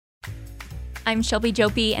I'm Shelby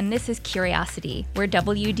Jopi, and this is CuriosiD, where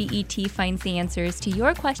WDET finds the answers to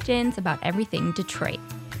your questions about everything Detroit.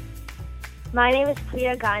 My name is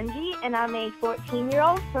Priya Ganji, and I'm a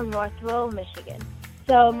 14-year-old from Northville, Michigan.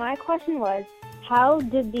 So my question was, how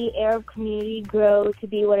did the Arab community grow to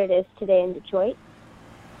be what it is today in Detroit?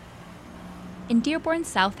 In Dearborn's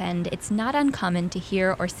South End, it's not uncommon to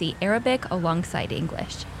hear or see Arabic alongside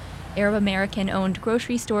English. Arab American-owned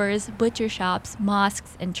grocery stores, butcher shops,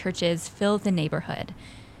 mosques, and churches fill the neighborhood.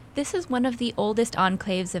 This is one of the oldest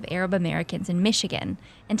enclaves of Arab Americans in Michigan,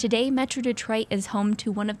 and today Metro Detroit is home to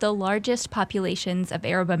one of the largest populations of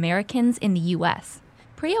Arab Americans in the U.S.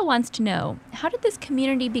 Priya wants to know, how did this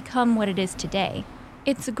community become what it is today?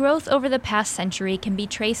 Its growth over the past century can be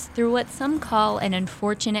traced through what some call an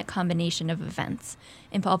unfortunate combination of events,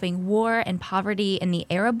 involving war and poverty in the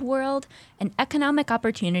Arab world and economic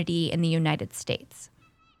opportunity in the United States.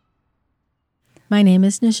 My name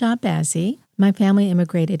is Nishat Bazzi. My family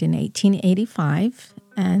immigrated in 1885,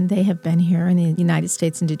 and they have been here in the United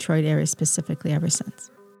States and Detroit area specifically ever since.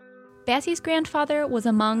 Bazzi's grandfather was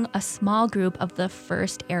among a small group of the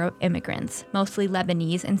first Arab immigrants, mostly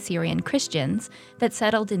Lebanese and Syrian Christians, that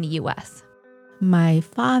settled in the U.S. My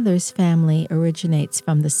father's family originates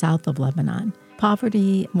from the south of Lebanon.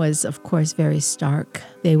 Poverty was, of course, very stark.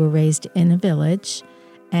 They were raised in a village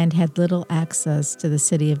and had little access to the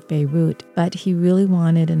city of Beirut, but he really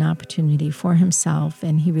wanted an opportunity for himself,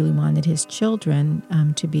 and he really wanted his children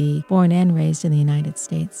to be born and raised in the United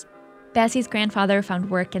States. Bazzi's grandfather found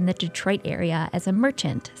work in the Detroit area as a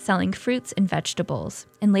merchant, selling fruits and vegetables,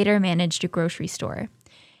 and later managed a grocery store.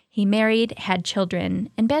 He married, had children,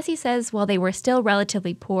 and Bazzi says while they were still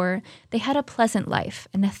relatively poor, they had a pleasant life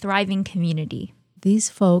and a thriving community. These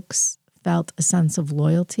folks felt a sense of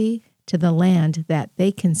loyalty to the land that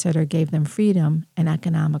they consider gave them freedom and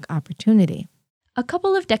economic opportunity. A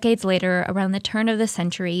couple of decades later, around the turn of the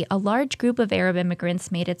century, a large group of Arab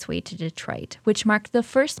immigrants made its way to Detroit, which marked the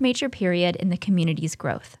first major period in the community's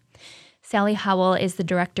growth. Sally Howell is the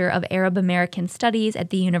director of Arab American Studies at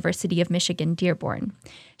the University of Michigan, Dearborn.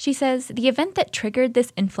 She says the event that triggered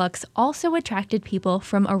this influx also attracted people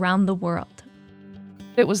from around the world.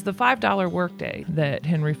 It was the $5 workday that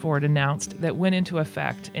Henry Ford announced that went into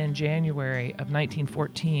effect in January of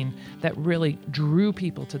 1914 that really drew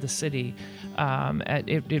people to the city.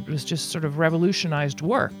 It was just sort of revolutionized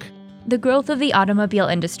work. The growth of the automobile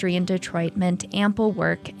industry in Detroit meant ample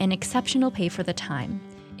work and exceptional pay for the time.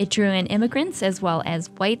 It drew in immigrants as well as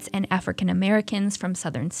whites and African Americans from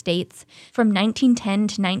southern states. From 1910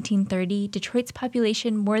 to 1930, Detroit's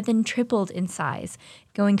population more than tripled in size,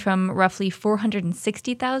 going from roughly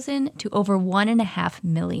 460,000 to over 1.5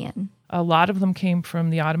 million. A lot of them came from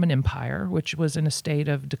the Ottoman Empire, which was in a state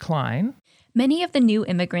of decline. Many of the new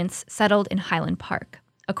immigrants settled in Highland Park.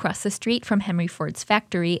 Across the street from Henry Ford's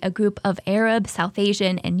factory, a group of Arab, South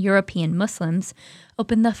Asian, and European Muslims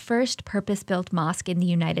opened the first purpose-built mosque in the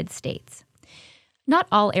United States. Not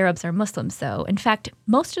all Arabs are Muslims, though. In fact,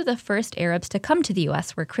 most of the first Arabs to come to the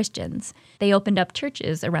U.S. were Christians. They opened up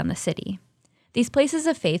churches around the city. These places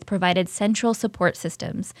of faith provided central support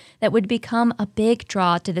systems that would become a big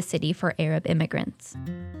draw to the city for Arab immigrants.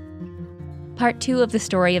 Part 2 of the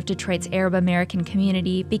story of Detroit's Arab American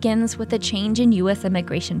community begins with a change in U.S.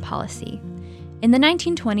 immigration policy. In the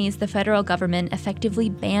 1920s, the federal government effectively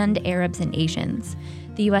banned Arabs and Asians.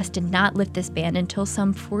 The U.S. did not lift this ban until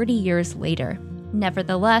some 40 years later.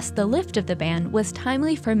 Nevertheless, the lift of the ban was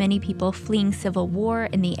timely for many people fleeing civil war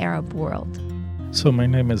in the Arab world. So my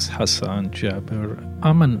name is Hassan Jaber.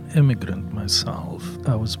 I'm an immigrant myself.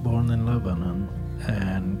 I was born in Lebanon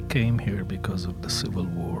and came here because of the Civil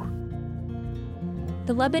War.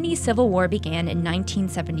 The Lebanese Civil War began in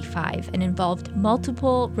 1975 and involved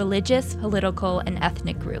multiple religious, political, and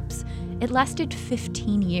ethnic groups. It lasted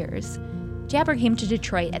 15 years. Jaber came to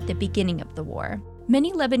Detroit at the beginning of the war.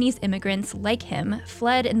 Many Lebanese immigrants, like him,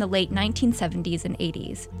 fled in the late 1970s and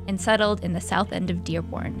 80s and settled in the south end of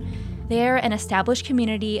Dearborn. There, an established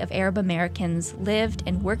community of Arab Americans lived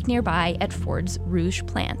and worked nearby at Ford's Rouge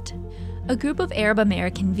plant. A group of Arab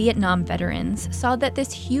American Vietnam veterans saw that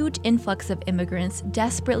this huge influx of immigrants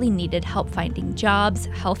desperately needed help finding jobs,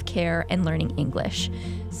 healthcare, and learning English.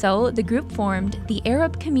 So the group formed the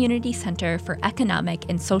Arab Community Center for Economic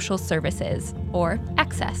and Social Services, or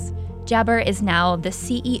ACCESS. Jaber is now the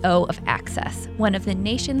CEO of ACCESS, one of the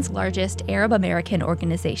nation's largest Arab American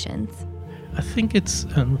organizations. I think it's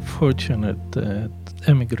unfortunate that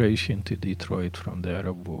immigration to Detroit from the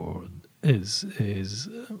Arab world is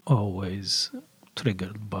always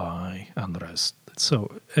triggered by unrest.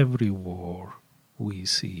 So every war we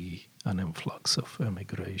see an influx of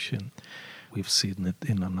immigration. We've seen it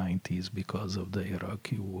in the 90s because of the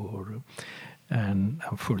Iraqi war. And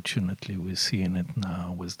unfortunately, we're seeing it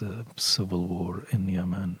now with the civil war in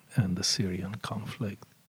Yemen and the Syrian conflict.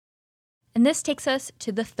 And this takes us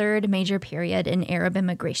to the third major period in Arab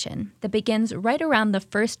immigration that begins right around the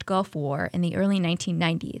first Gulf War in the early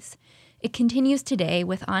 1990s. It continues today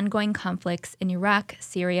with ongoing conflicts in Iraq,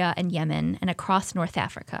 Syria, and Yemen, and across North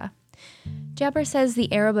Africa. Jabber says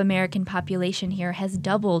the Arab American population here has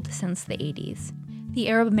doubled since the 80s. The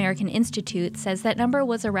Arab American Institute says that number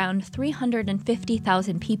was around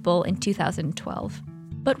 350,000 people in 2012.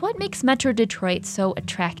 But what makes Metro Detroit so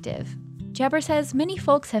attractive? Jabber says many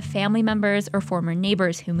folks have family members or former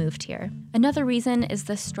neighbors who moved here. Another reason is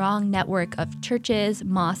the strong network of churches,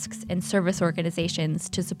 mosques, and service organizations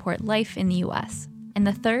to support life in the U.S. And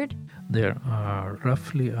the third? There are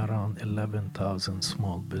roughly around 11,000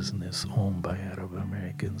 small businesses owned by Arab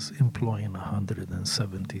Americans, employing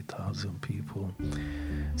 170,000 people.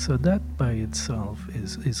 So that by itself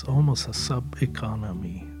is almost a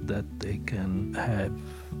sub-economy that they can have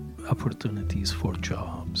opportunities for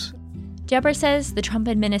jobs. Jabber says the Trump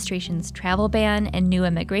administration's travel ban and new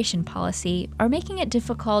immigration policy are making it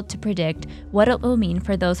difficult to predict what it will mean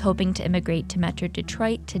for those hoping to immigrate to Metro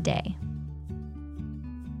Detroit today.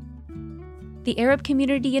 The Arab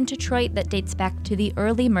community in Detroit that dates back to the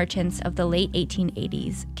early merchants of the late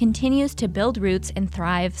 1880s continues to build roots and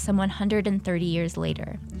thrive some 130 years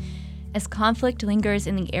later. As conflict lingers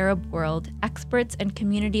in the Arab world, experts and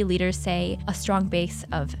community leaders say a strong base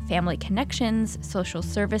of family connections, social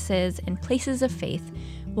services, and places of faith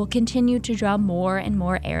will continue to draw more and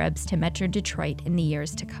more Arabs to Metro Detroit in the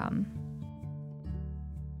years to come.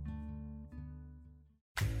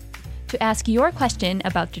 To ask your question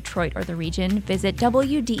about Detroit or the region, visit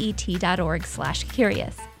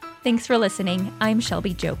wdet.org/curious. Thanks for listening. I'm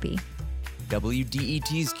Shelby Jopi.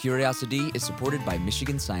 WDET's CuriosiD is supported by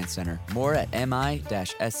Michigan Science Center. More at mi-sci.org.